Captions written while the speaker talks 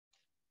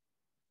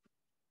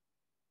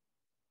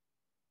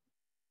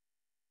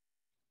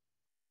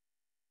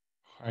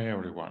Hi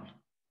everyone.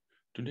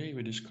 Today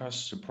we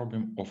discuss the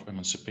problem of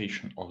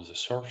emancipation of the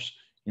serfs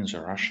in the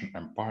Russian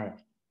Empire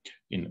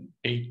in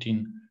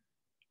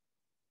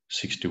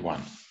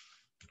 1861.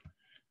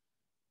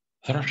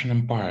 The Russian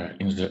Empire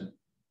in the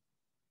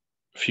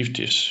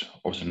 50s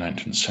of the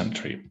 19th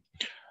century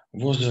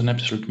was an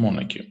absolute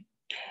monarchy.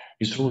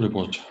 Its ruler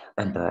was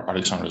Emperor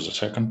Alexander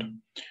II,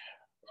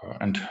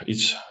 and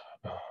its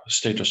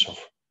status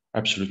of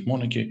absolute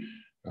monarchy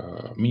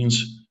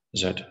means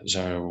that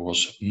there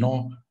was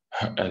no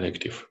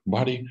elective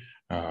body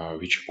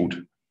which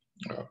could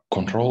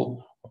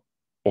control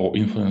or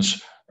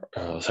influence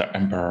the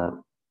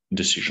emperor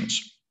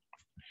decisions.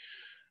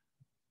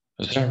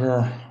 There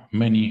were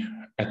many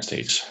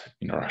estates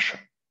in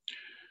Russia.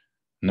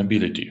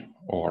 Nobility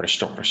or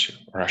aristocracy,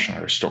 Russian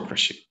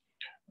aristocracy,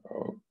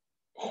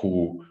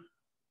 who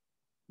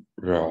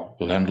were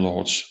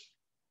landlords,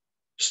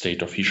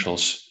 state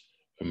officials,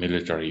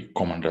 military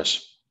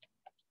commanders,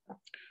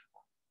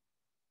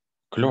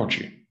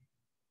 clergy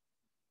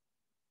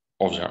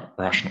of the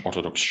Russian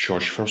Orthodox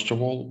Church, first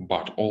of all,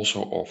 but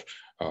also of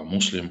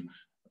Muslim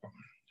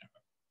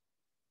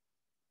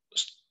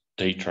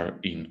stature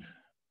in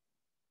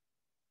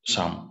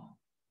some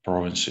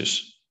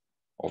provinces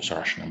of the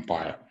Russian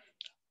Empire,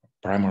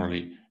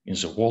 primarily in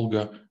the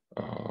Volga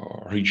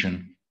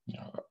region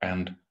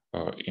and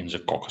in the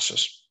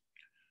Caucasus.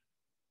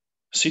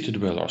 City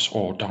dwellers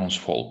or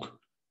townsfolk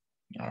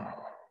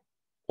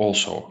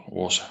also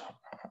was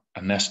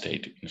an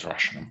estate in the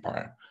Russian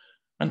Empire,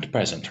 and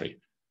peasantry,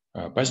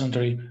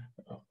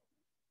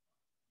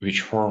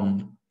 which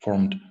formed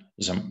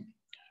the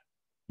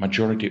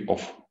majority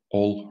of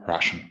all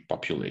Russian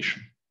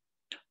population.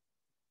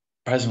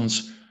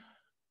 Peasants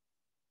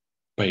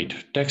paid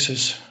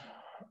taxes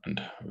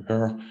and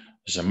were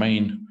the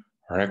main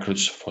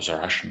recruits for the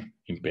Russian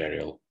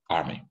imperial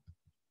army.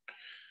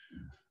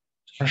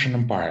 The Russian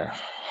Empire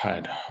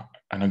had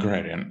an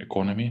agrarian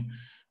economy.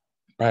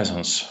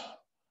 Peasants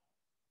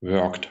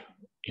worked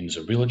in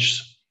the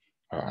villages,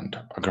 and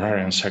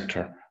agrarian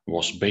sector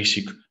was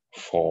basic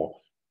for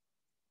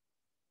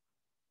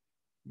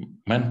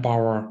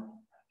manpower,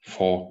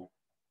 for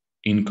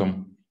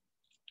income,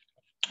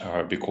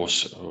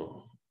 because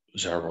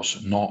there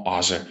was no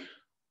other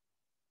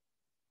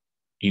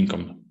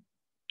income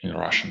in the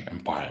Russian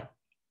Empire.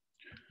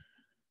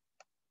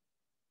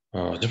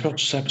 The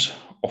first steps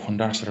of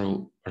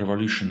industrial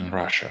revolution in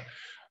Russia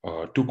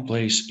took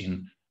place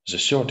in the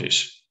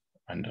 30s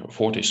and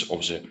 40s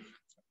of the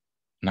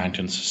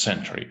 19th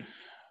century.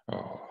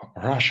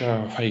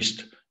 Russia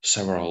faced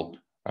several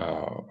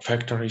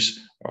factories,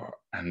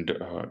 and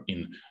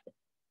in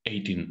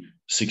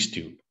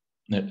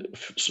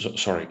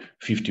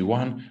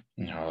 1851,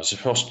 the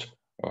first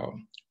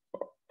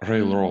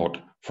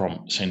railroad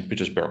from St.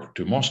 Petersburg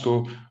to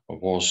Moscow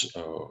was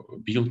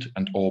built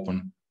and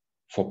opened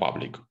for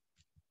public.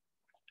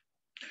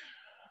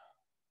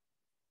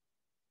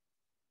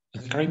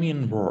 The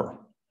Crimean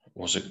War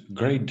was a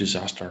great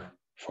disaster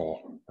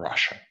for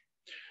Russia.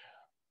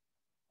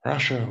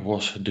 Russia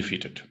was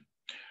defeated.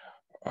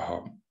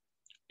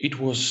 It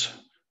was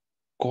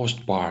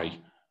caused by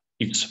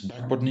its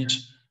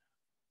backwardness.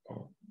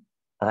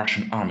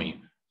 Russian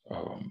army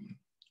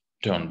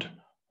turned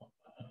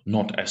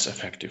not as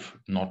effective,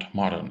 not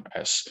modern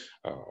as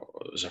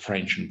the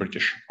French and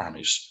British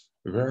armies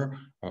were.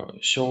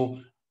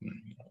 So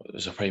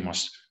the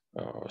famous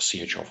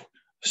siege of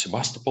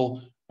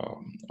Sebastopol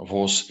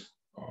was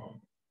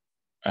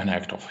an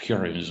act of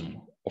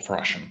heroism of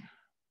Russian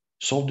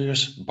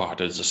soldiers, but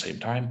at the same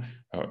time,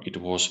 it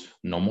was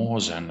no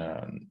more than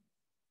a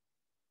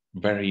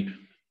very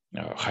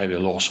heavy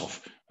loss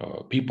of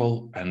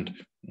people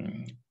and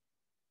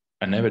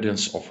an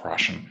evidence of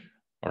Russian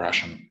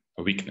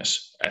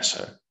weakness as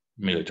a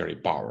military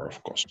power,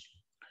 of course.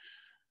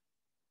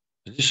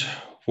 This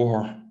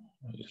war,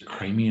 the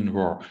Crimean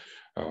War,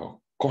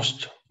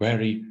 cost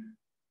very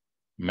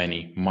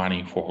many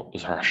money for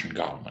the Russian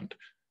government,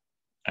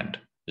 and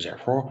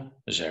therefore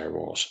there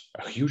was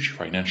a huge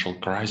financial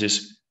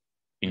crisis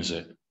in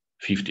the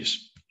 50s.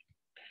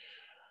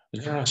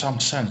 There are some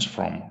scenes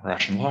from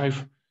Russian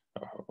life,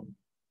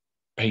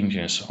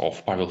 paintings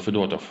of Pavel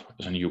Fedotov,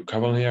 the New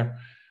Cavalier,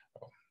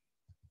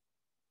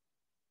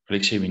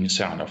 Alexei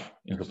Venezianov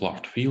in the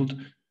Ploughed Field,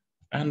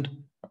 and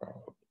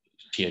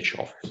Siege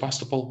of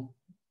Sebastopol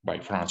by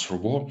Franz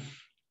Roubaud,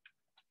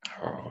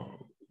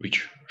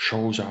 which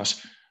shows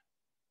us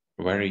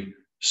very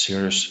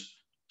serious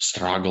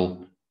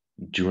struggle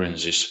during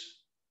this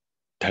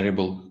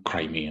terrible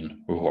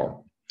Crimean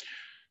War.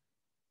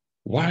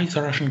 Why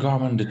the Russian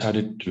government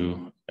decided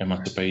to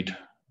emancipate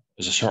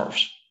the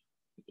serfs?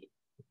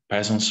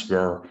 Peasants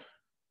were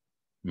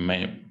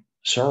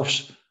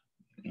serfs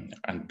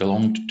and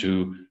belonged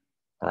to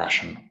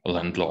Russian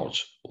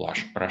landlords,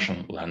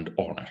 Russian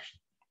landowners.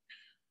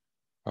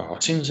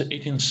 Since the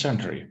 18th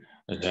century,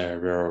 there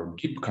were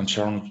deep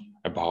concerns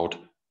about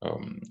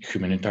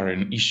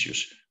humanitarian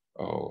issues.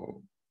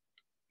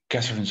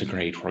 Catherine the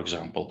Great, for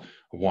example,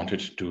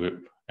 wanted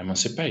to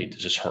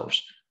emancipate the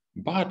serfs,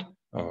 but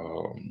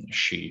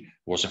she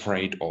was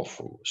afraid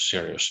of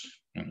serious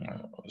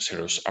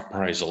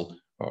appraisal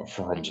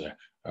from the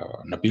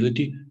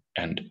nobility,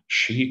 and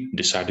she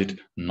decided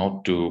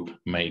not to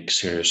make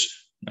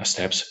serious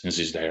steps in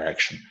this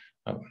direction.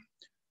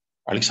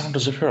 Alexander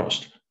I,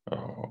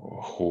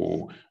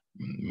 who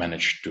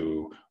managed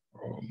to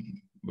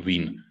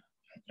win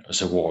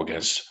the war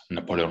against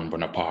Napoleon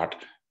Bonaparte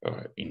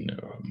in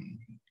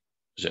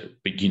the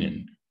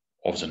beginning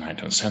of the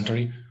 19th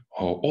century,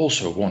 who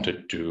also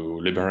wanted to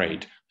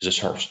liberate the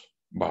serfs,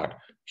 but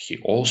he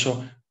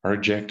also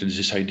rejected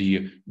this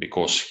idea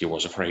because he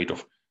was afraid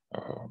of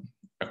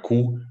a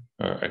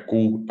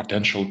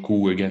potential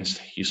coup against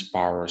his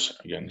powers,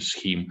 against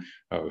him.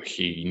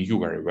 He knew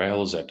very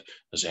well that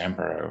the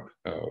emperor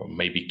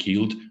may be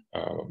killed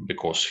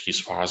because his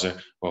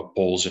father,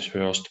 Paul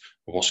I,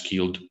 was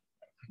killed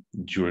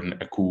during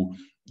a coup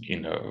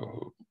in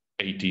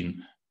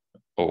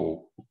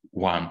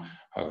 1801.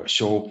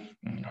 So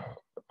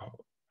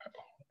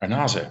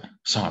another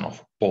son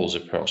of Paul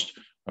I,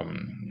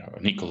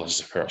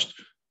 Nicholas I,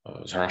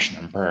 the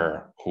Russian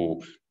emperor,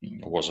 who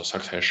was the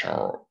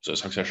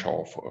successor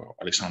of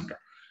Alexander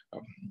I.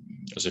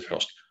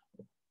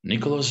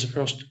 Nicholas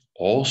I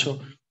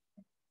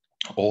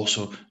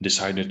also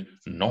decided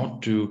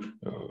not to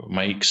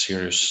make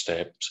serious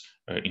steps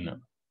in the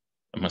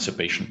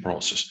emancipation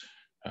process,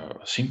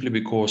 simply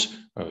because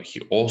he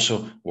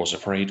also was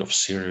afraid of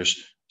serious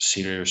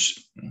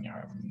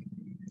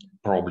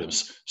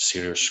problems,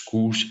 serious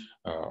coups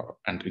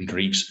and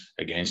intrigues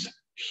against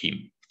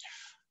him.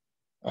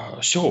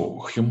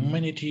 So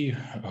humanity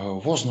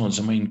was not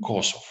the main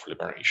cause of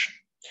liberation.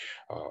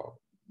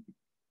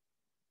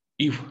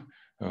 If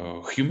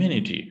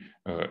humanity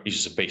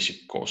is the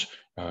basic cause,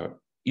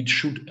 it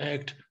should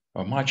act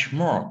much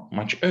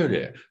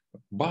earlier,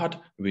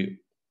 but we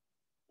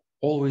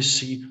always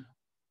see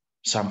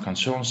some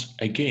concerns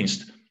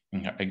against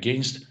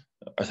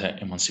the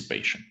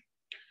emancipation.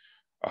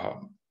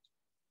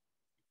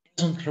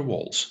 Peasant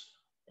revolts,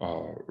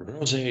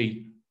 were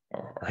they a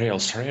real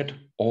threat,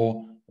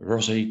 or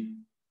were they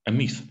a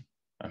myth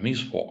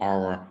for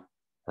our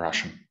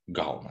Russian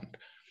government?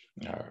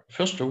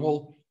 First of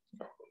all,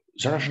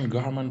 the Russian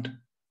government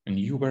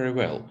knew very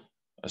well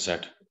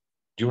that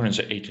during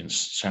the 18th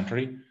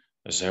century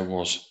there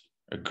was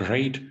a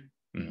great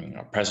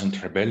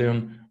peasant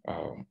rebellion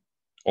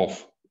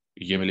of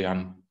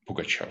Yemelyan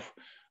Pugachev.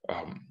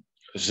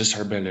 This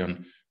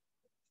rebellion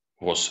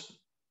was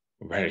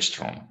very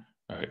strong.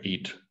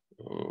 It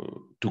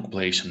took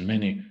place in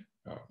many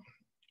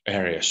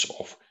areas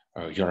of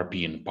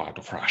European part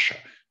of Russia.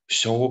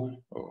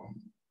 So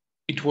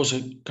it was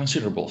a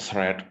considerable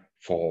threat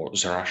for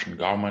the Russian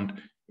government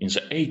in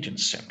the 18th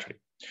century.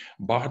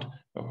 But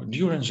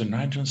during the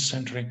 19th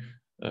century,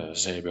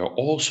 there were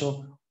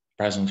also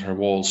peasant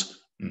revolts,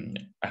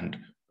 and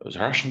the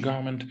Russian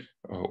government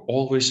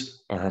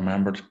always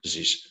remembered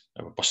this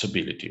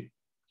possibility,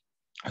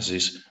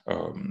 this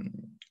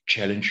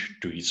challenge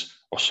to its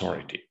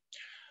authority.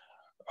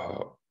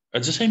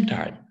 At the same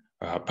time,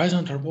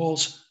 peasant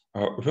revolts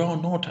were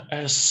not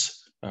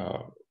as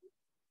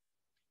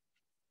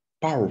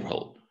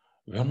powerful,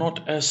 were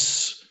not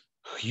as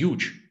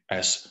huge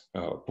as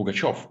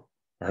Pugachev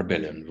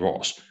rebellion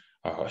was.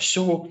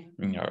 So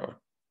in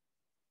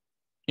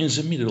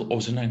the middle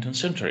of the 19th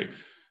century,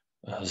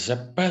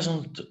 the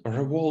peasant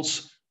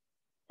revolts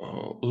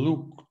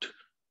looked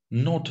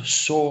not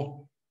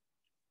so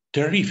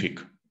terrific,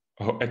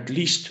 at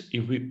least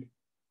if we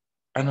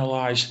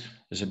analyze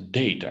the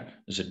data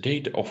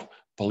of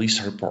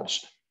police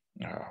reports.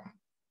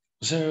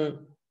 There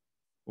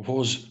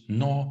was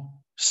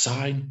no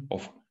sign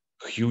of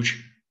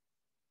huge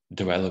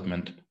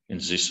development in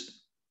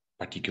this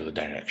particular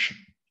direction.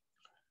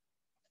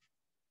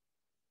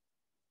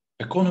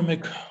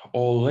 Economic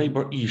or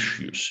labor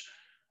issues,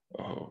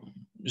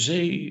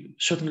 they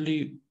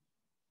certainly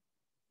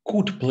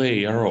could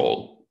play a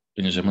role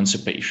in the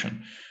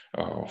emancipation.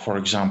 For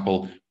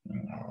example,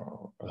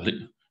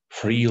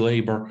 free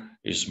labor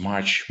is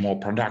much more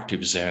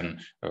productive than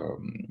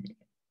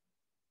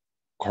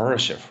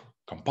coercive,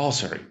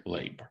 compulsory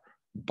labor.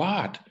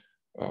 But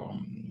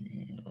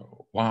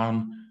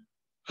one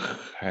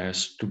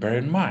has to bear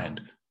in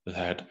mind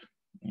that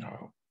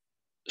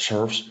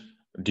serfs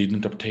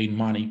didn't obtain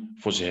money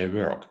for their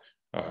work.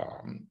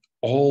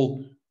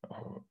 All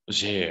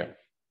their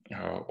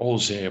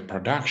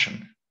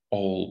production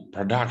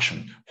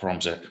from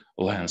the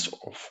lands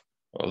of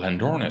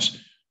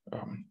landowners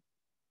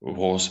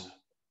was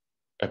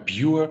a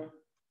pure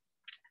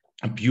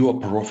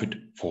profit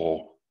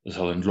for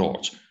the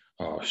landlords.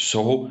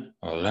 So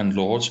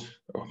landlords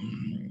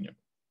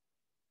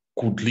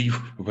could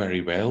live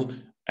very well,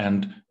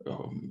 and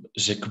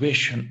the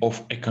question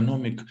of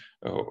economic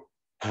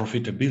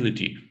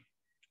profitability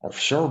of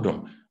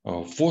serfdom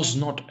was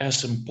not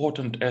as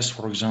important as,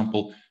 for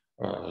example,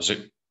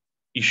 the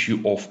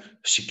issue of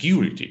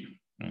security.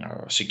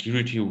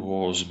 Security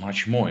was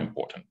much more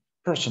important.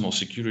 Personal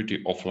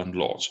security of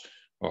landlords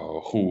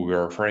who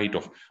were afraid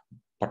of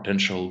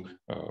potential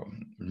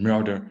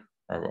murder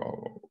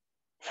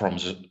from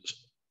the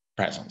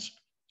peasants.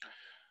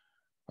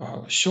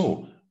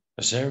 So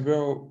there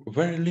were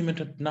very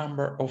limited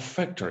number of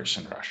factories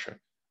in Russia.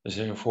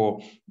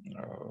 Therefore,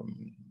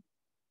 um,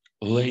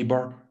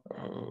 labor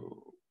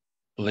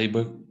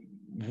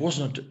was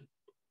not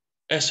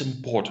as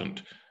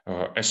important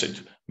as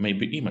it may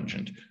be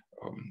imagined.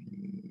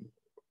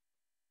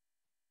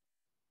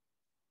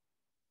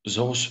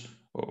 Those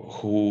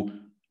who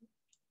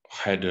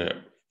had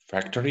a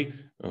factory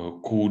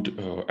could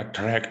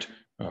attract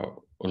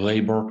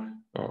labor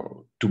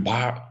to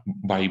buy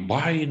by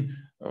buying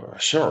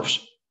serfs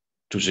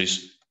to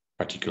this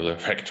particular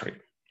factory.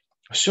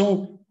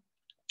 So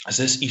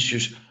these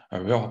issues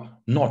were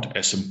not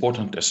as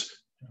important as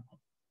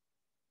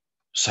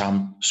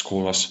some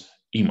scholars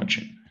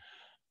imagine.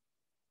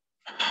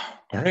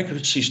 A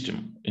recruit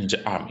system in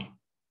the army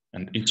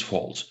and its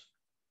faults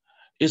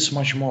is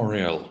much more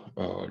real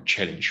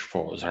challenge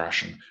for the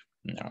Russian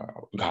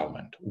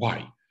government.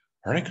 Why?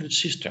 A recruit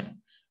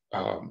system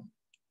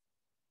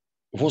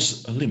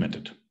was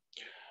limited.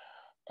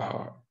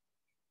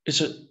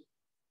 It's a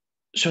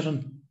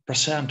certain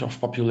percent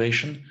of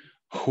population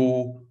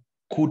who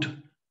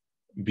could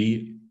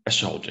be a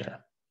soldier.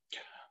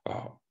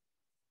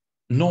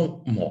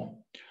 No more.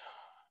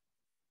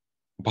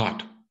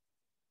 But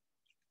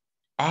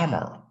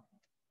armor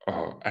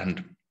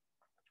and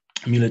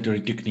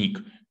military technique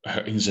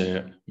in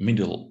the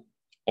middle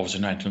of the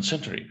 19th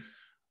century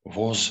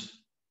was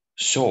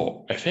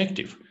so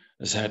effective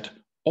that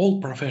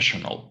all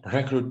professional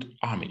recruit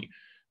army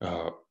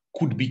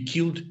could be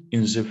killed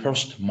in the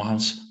first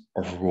months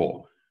of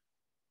war.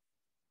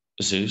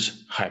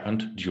 This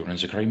happened during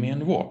the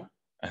Crimean War,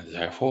 and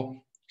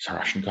therefore the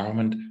Russian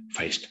government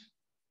faced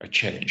a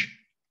challenge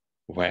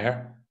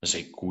where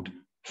they could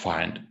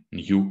find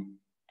new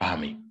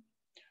army.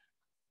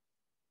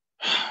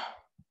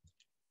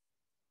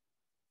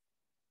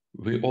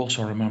 We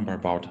also remember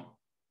about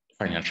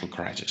financial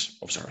crisis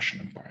of the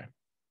Russian Empire.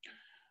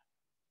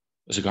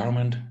 The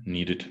government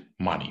needed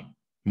money,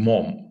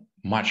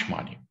 much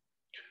money,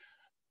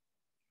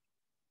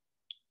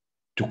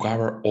 to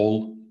cover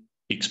all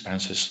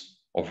expenses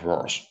of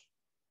war,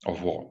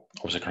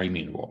 of the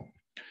Crimean War.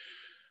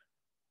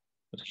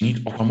 The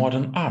need of a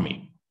modern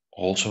army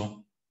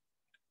also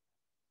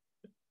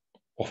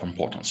of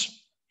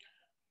importance.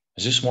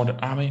 This modern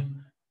army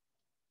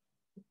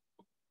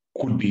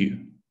could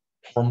be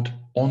formed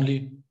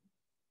only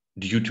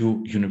due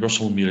to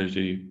universal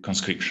military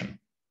conscription.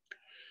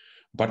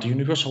 But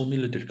universal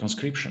military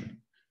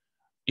conscription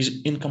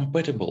is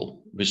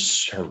incompatible with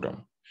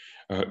serfdom.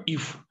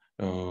 If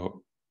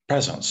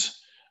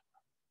peasants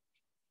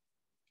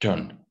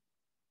turn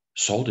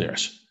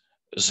soldiers,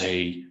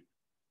 they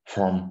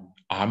form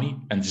army,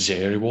 and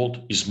their revolt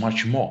is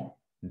much more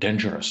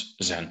dangerous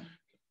than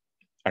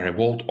a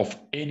revolt of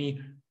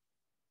any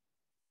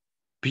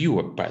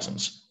pure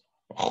peasants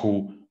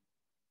who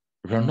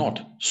were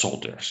not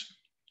soldiers.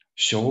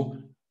 So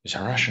the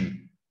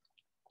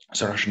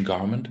Russian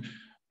government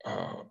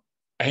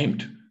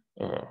aimed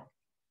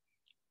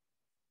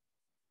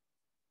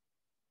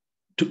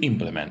to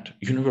implement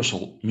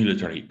universal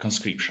military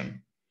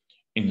conscription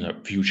in the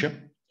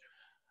future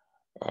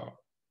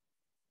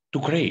to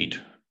create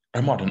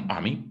a modern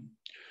army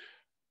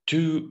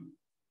to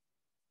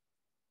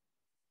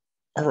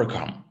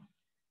overcome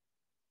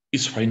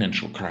its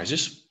financial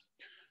crisis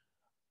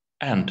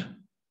and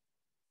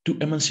to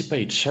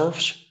emancipate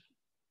serfs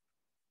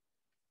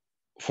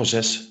for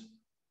these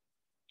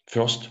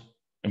first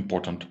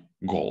important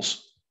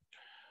goals.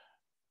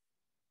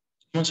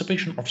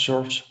 Emancipation of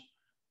serfs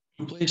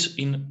took place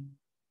in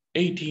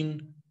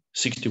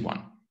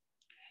 1861.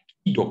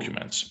 Key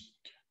documents: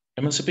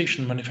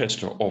 Emancipation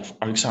Manifesto of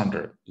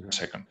Alexander II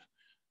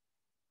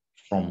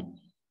from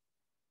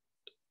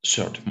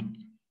 3rd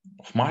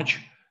of March,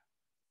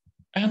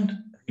 and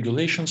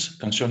regulations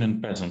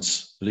concerning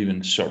peasants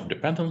living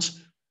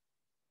self-dependence,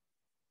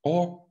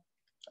 or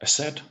a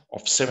set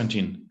of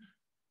 17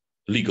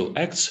 legal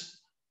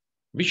acts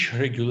which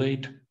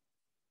regulate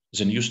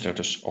the new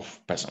status of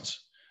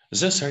peasants.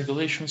 These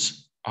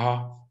regulations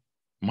are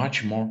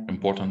much more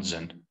important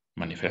than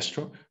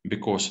manifesto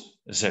because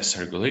these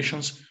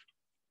regulations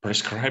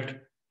prescribed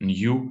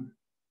new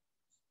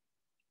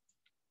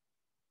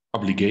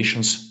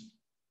obligations,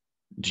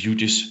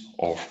 duties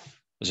of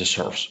the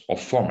serfs, of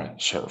former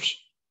serfs.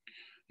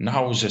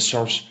 Now the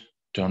serfs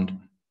turned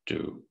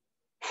to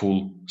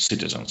full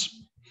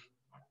citizens.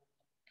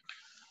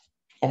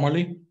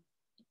 Formerly,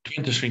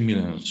 23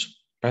 million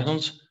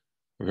peasants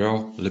were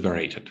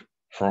liberated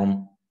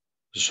from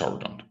the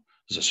serfdom.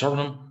 The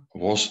serfdom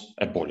was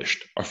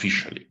abolished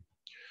officially.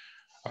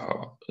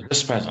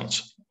 These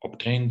peasants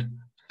obtained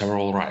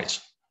several rights.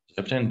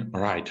 They obtained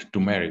right to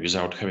marry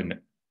without having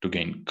to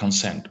gain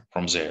consent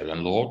from their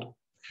landlord,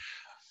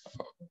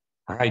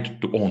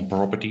 right to own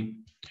property,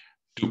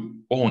 to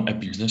own a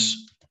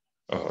business,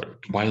 to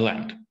buy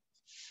land.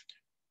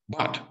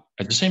 But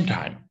at the same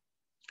time,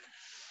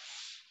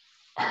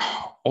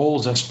 all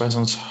these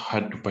peasants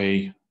had to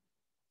pay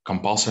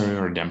compulsory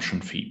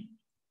redemption fee,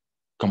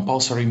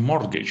 compulsory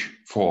mortgage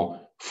for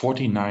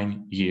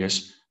 49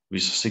 years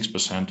with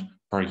 6%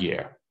 per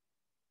year.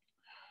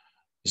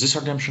 This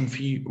redemption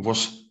fee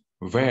was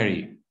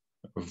very,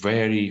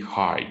 very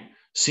high,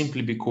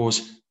 simply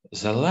because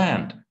the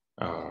land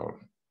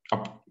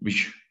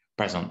which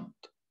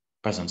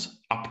peasants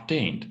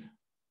obtained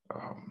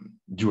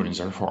during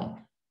the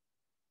reform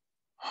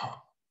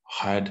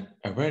had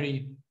a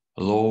very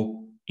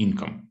low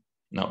income,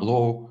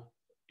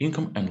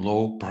 and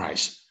low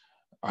price.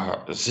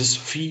 This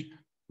fee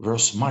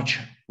was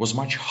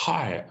much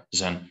higher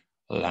than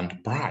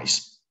land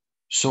price.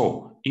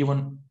 So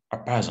even a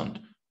peasant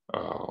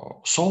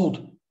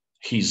sold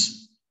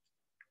his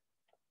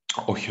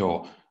or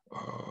her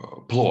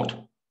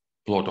plot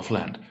of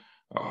land,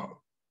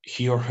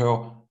 he or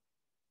her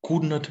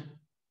could not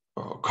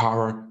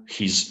cover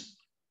his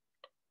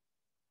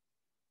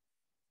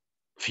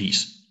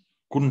fees,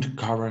 couldn't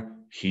cover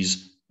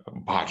his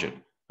budget.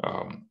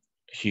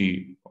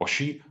 He or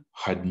she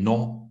had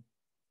not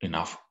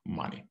enough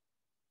money.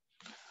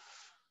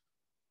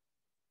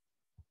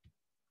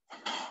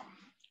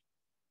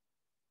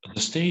 The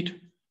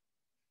state,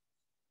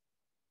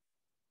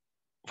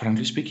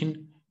 frankly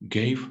speaking,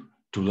 gave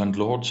to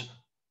landlords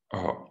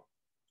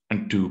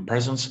and to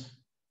peasants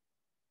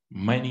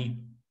many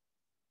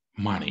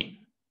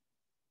money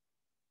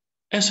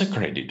as a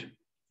credit,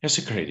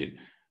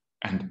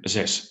 and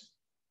this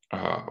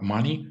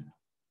money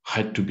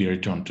had to be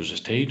returned to the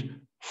state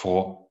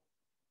for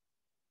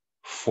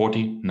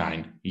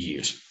 49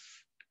 years.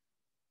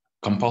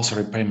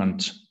 Compulsory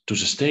payments to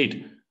the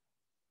state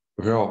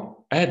were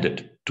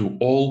added to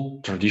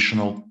all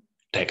traditional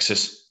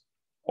taxes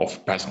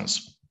of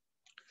peasants.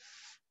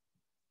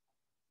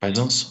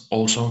 Peasants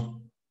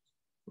also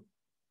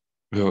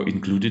were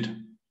included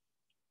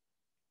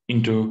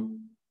into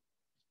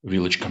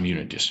village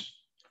communities.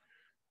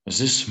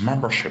 This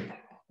membership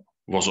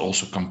was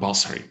also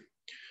compulsory.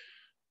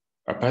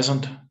 A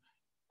peasant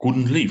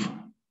couldn't leave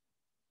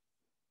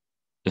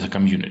the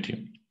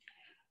community.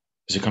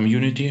 The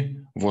community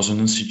was an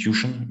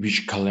institution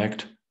which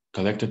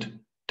collected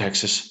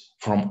taxes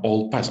from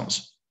all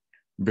peasants.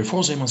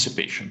 Before the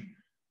emancipation,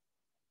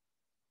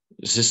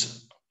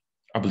 this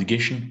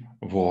obligation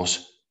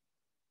was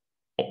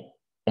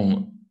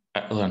on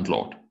a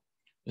landlord.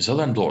 The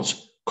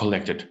landlords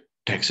collected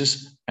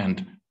taxes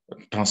and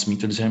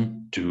transmitted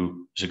them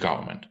to the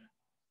government.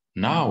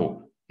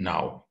 Now,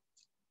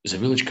 the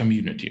village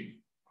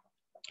community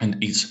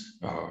and its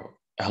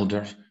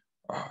elders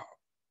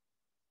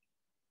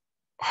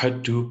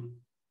had to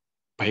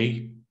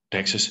pay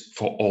taxes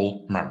for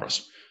all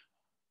members.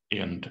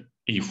 And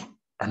if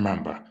a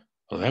member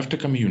left the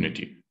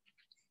community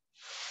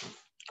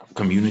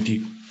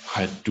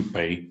had to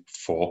pay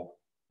for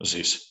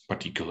this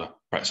particular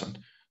peasant.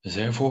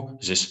 Therefore,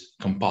 this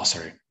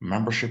compulsory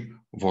membership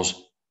was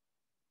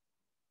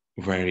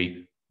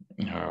very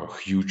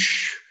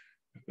huge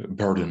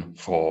burden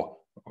for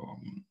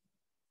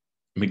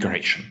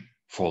migration,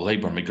 for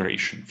labor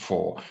migration,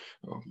 for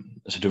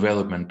the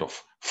development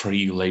of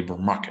free labor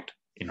market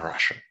in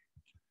Russia.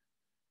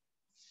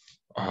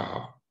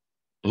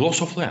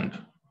 Loss of land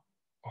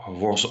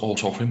was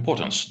also of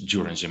importance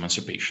during the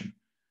emancipation.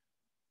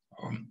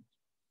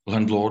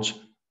 Landlords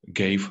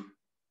gave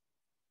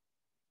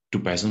to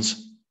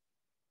peasants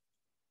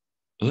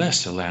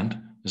less land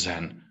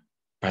than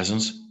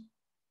peasants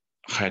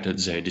had at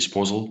their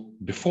disposal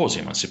before the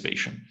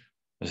emancipation.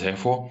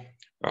 Therefore,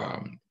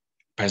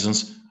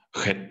 peasants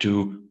had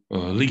to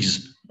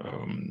lease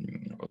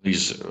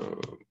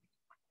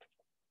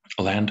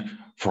land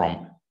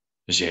from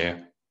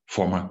their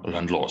former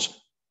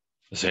landlords.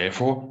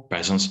 Therefore,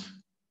 peasants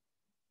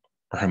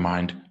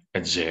remained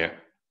at their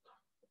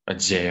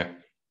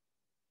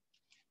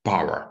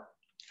power.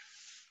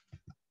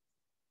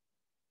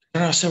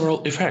 There are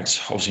several effects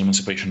of the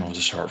emancipation of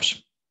the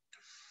serfs.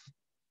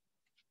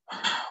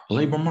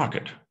 Labor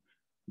market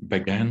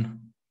began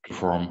to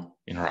form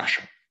in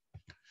Russia.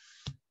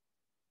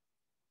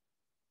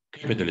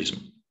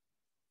 Capitalism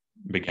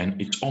began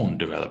its own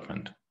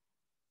development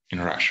in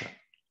Russia,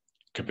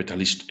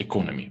 capitalist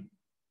economy.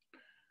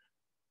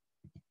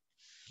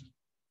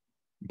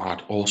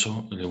 But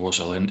also there was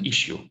a land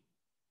issue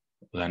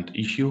and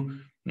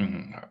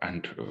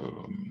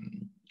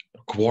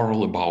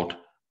quarrel about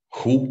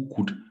who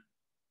could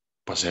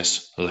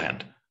possess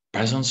land,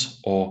 peasants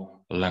or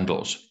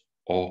landlords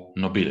or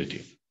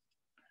nobility.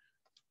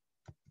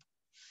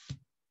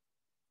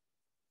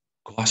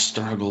 Class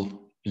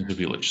struggle in the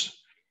villages.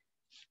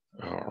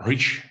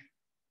 Rich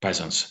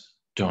peasants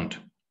turned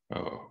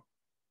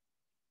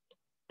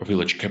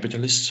village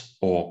capitalists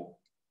or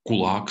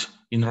kulaks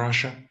in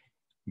Russian,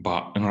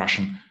 but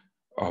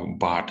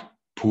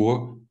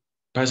poor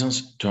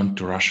peasants turned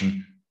to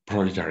Russian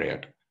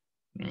proletariat.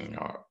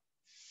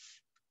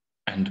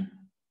 And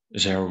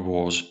there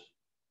was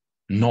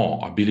no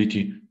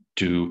ability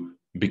to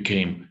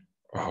become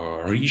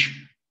rich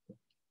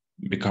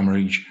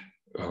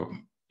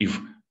if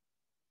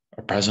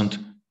a peasant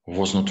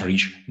was not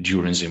rich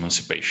during the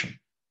emancipation.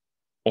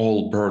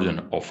 All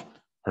burden of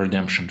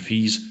redemption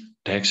fees,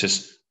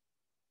 taxes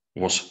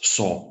was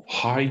so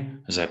high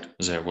that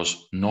there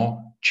was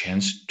no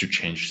chance to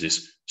change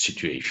this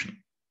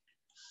situation.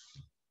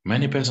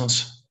 Many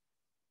peasants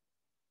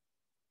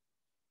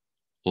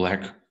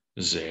lack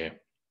the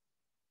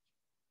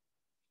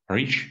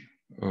rich,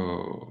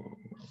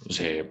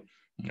 the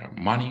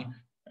money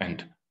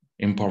and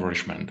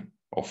impoverishment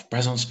of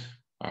peasants,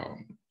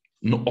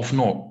 of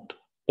not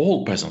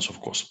all peasants,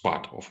 of course,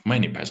 but of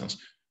many peasants,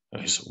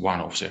 is one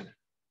of the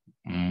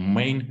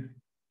main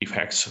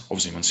effects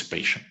of the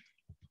emancipation.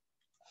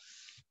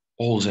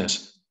 All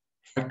these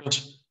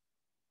factors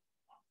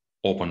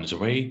opened the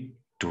way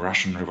to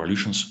Russian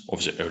revolutions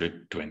of the early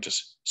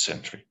 20th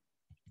century.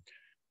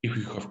 If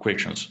you have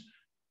questions,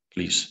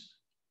 please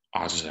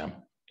ask them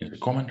in the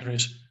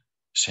commentaries.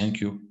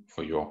 Thank you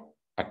for your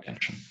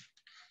attention.